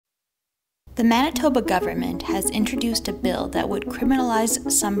The Manitoba government has introduced a bill that would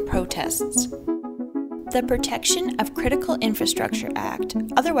criminalize some protests. The Protection of Critical Infrastructure Act,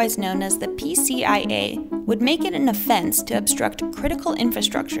 otherwise known as the PCIA, would make it an offence to obstruct critical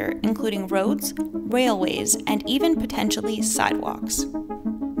infrastructure, including roads, railways, and even potentially sidewalks.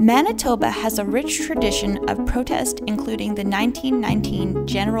 Manitoba has a rich tradition of protest, including the 1919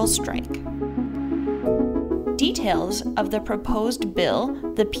 general strike. Details of the proposed bill,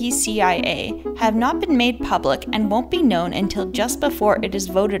 the PCIA, have not been made public and won't be known until just before it is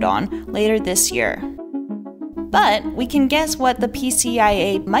voted on later this year. But we can guess what the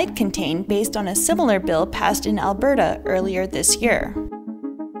PCIA might contain based on a similar bill passed in Alberta earlier this year.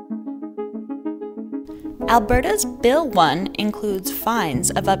 Alberta's Bill 1 includes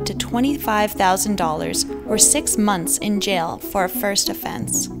fines of up to $25,000 or 6 months in jail for a first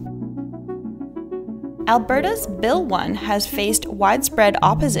offence. Alberta's Bill 1 has faced widespread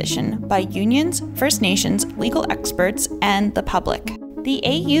opposition by unions, First Nations, legal experts, and the public. The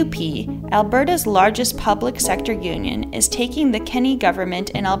AUP, Alberta's largest public sector union, is taking the Kenney government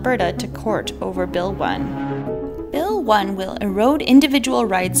in Alberta to court over Bill 1. Bill 1 will erode individual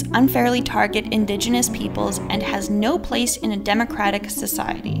rights, unfairly target Indigenous peoples, and has no place in a democratic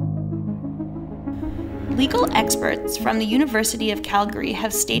society. Legal experts from the University of Calgary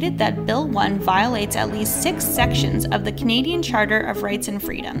have stated that Bill 1 violates at least 6 sections of the Canadian Charter of Rights and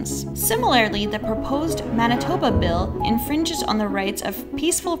Freedoms. Similarly, the proposed Manitoba bill infringes on the rights of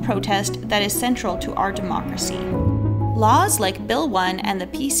peaceful protest that is central to our democracy. Laws like Bill 1 and the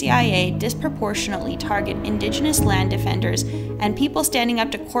PCIA disproportionately target Indigenous land defenders and people standing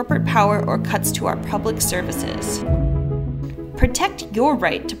up to corporate power or cuts to our public services. Protect your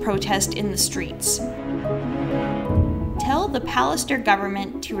right to protest in the streets. Tell the Pallister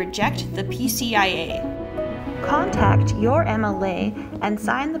government to reject the PCIA. Contact your MLA and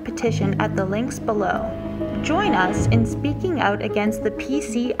sign the petition at the links below. Join us in speaking out against the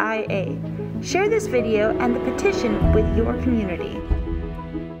PCIA. Share this video and the petition with your community.